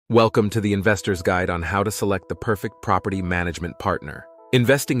Welcome to the Investor's Guide on how to select the perfect property management partner.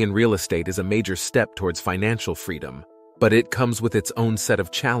 Investing in real estate is a major step towards financial freedom, but it comes with its own set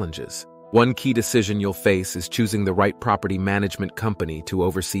of challenges. One key decision you'll face is choosing the right property management company to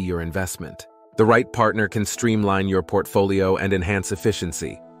oversee your investment. The right partner can streamline your portfolio and enhance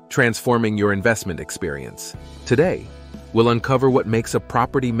efficiency, transforming your investment experience. Today, we'll uncover what makes a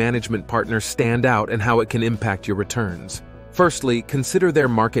property management partner stand out and how it can impact your returns. Firstly, consider their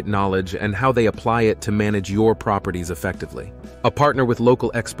market knowledge and how they apply it to manage your properties effectively. A partner with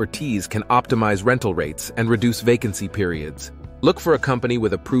local expertise can optimize rental rates and reduce vacancy periods. Look for a company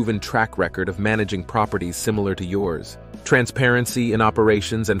with a proven track record of managing properties similar to yours. Transparency in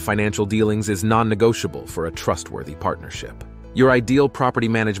operations and financial dealings is non-negotiable for a trustworthy partnership. Your ideal property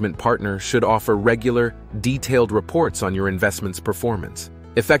management partner should offer regular, detailed reports on your investment's performance.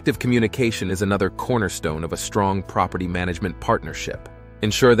 Effective communication is another cornerstone of a strong property management partnership.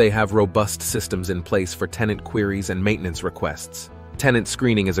 Ensure they have robust systems in place for tenant queries and maintenance requests. Tenant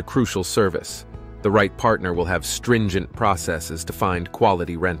screening is a crucial service. The right partner will have stringent processes to find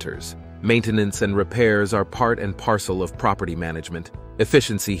quality renters. Maintenance and repairs are part and parcel of property management.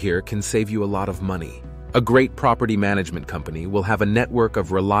 Efficiency here can save you a lot of money. A great property management company will have a network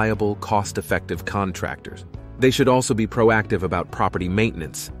of reliable, cost-effective contractors. They should also be proactive about property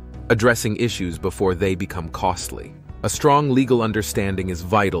maintenance, addressing issues before they become costly. A strong legal understanding is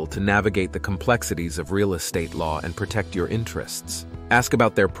vital to navigate the complexities of real estate law and protect your interests. Ask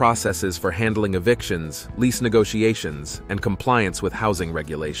about their processes for handling evictions, lease negotiations, and compliance with housing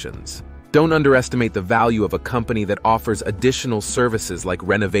regulations. Don't underestimate the value of a company that offers additional services like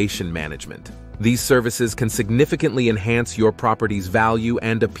renovation management. These services can significantly enhance your property's value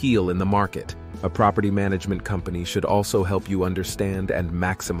and appeal in the market. A property management company should also help you understand and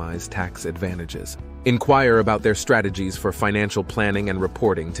maximize tax advantages. Inquire about their strategies for financial planning and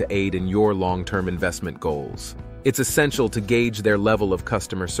reporting to aid in your long-term investment goals. It's essential to gauge their level of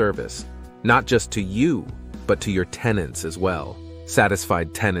customer service, not just to you, but to your tenants as well.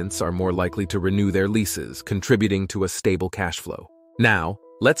 Satisfied tenants are more likely to renew their leases, contributing to a stable cash flow. Now,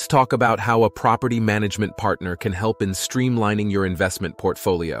 let's talk about how a property management partner can help in streamlining your investment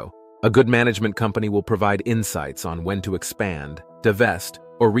portfolio. A good management company will provide insights on when to expand, divest,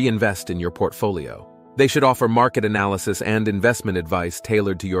 or reinvest in your portfolio. They should offer market analysis and investment advice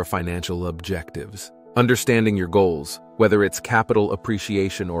tailored to your financial objectives. Understanding your goals, whether it's capital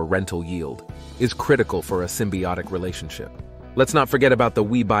appreciation or rental yield, is critical for a symbiotic relationship. Let's not forget about the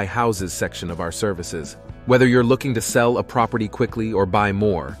We Buy Houses section of our services. Whether you're looking to sell a property quickly or buy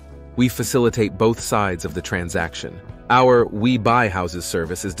more, we facilitate both sides of the transaction. Our We Buy Houses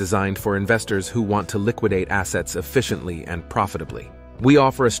service is designed for investors who want to liquidate assets efficiently and profitably. We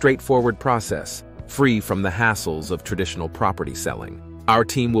offer a straightforward process, free from the hassles of traditional property selling. Our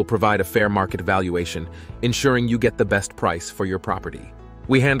team will provide a fair market valuation, ensuring you get the best price for your property.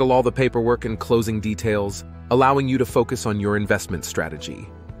 We handle all the paperwork and closing details, allowing you to focus on your investment strategy.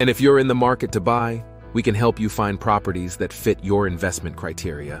 And if you're in the market to buy, we can help you find properties that fit your investment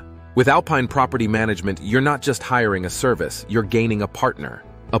criteria. With Alpine Property Management, you're not just hiring a service, you're gaining a partner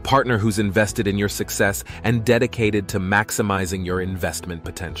who's invested in your success and dedicated to maximizing your investment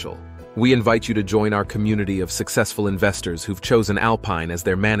potential. We invite you to join our community of successful investors who've chosen Alpine as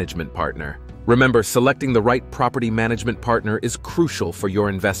their management partner. Remember, selecting the right property management partner is crucial for your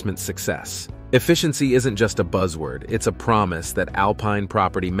investment success. Efficiency isn't just a buzzword, it's a promise that Alpine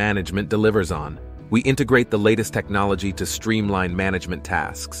Property Management delivers on. We integrate the latest technology to streamline management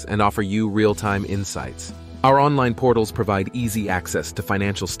tasks and offer you real-time insights. Our online portals provide easy access to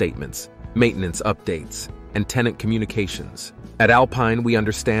financial statements, maintenance updates, and tenant communications. At Alpine, we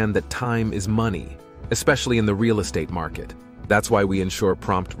understand that time is money, especially in the real estate market. That's why we ensure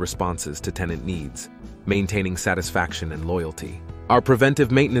prompt responses to tenant needs, maintaining satisfaction and loyalty. Our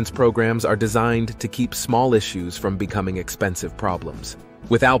preventive maintenance programs are designed to keep small issues from becoming expensive problems.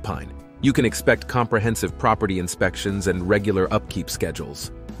 With Alpine, you can expect comprehensive property inspections and regular upkeep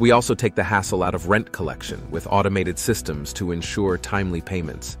schedules. We also take the hassle out of rent collection with automated systems to ensure timely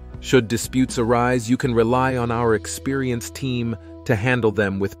payments. Should disputes arise, you can rely on our experienced team to handle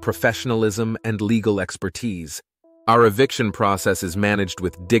them with professionalism and legal expertise. Our eviction process is managed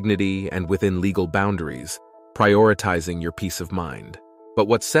with dignity and within legal boundaries, prioritizing your peace of mind. But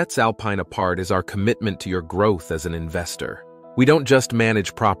what sets Alpine apart is our commitment to your growth as an investor. We don't just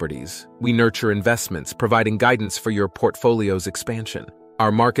manage properties, we nurture investments, providing guidance for your portfolio's expansion.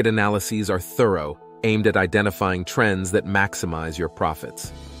 Our market analyses are thorough, aimed at identifying trends that maximize your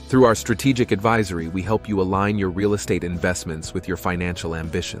profits. Through our strategic advisory, we help you align your real estate investments with your financial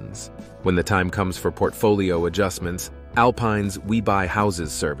ambitions. When the time comes for portfolio adjustments, Alpine's We Buy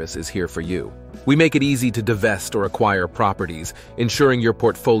Houses service is here for you. We make it easy to divest or acquire properties, ensuring your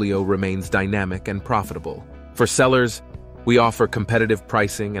portfolio remains dynamic and profitable. For sellers, we offer competitive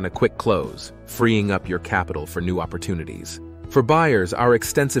pricing and a quick close, freeing up your capital for new opportunities. For buyers, our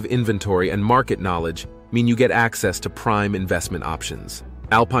extensive inventory and market knowledge mean you get access to prime investment options.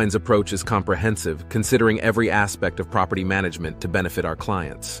 Alpine's approach is comprehensive, considering every aspect of property management to benefit our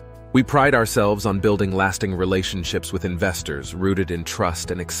clients. We pride ourselves on building lasting relationships with investors rooted in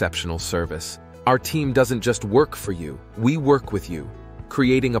trust and exceptional service. Our team doesn't just work for you, we work with you,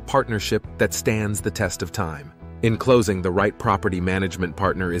 creating a partnership that stands the test of time. In closing, the right property management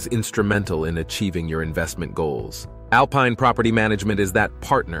partner is instrumental in achieving your investment goals. Alpine Property Management is that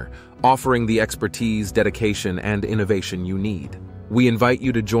partner, offering the expertise, dedication, and innovation you need. We invite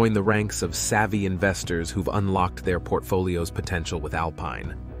you to join the ranks of savvy investors who've unlocked their portfolio's potential with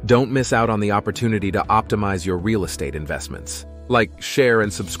Alpine. Don't miss out on the opportunity to optimize your real estate investments. Like, share,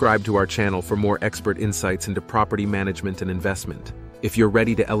 and subscribe to our channel for more expert insights into property management and investment. If you're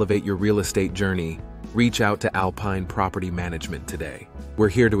ready to elevate your real estate journey, reach out to Alpine Property Management today. We're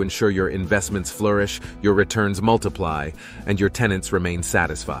here to ensure your investments flourish, your returns multiply, and your tenants remain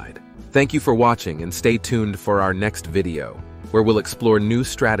satisfied. Thank you for watching, and stay tuned for our next video, where we'll explore new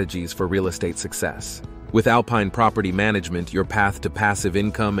strategies for real estate success. With Alpine Property Management, your path to passive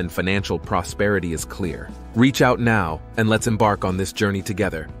income and financial prosperity is clear. Reach out now, and let's embark on this journey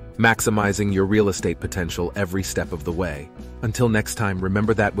together, maximizing your real estate potential every step of the way. Until next time,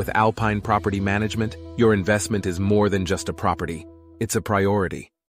 remember that with Alpine Property Management, your investment is more than just a property. It's a priority.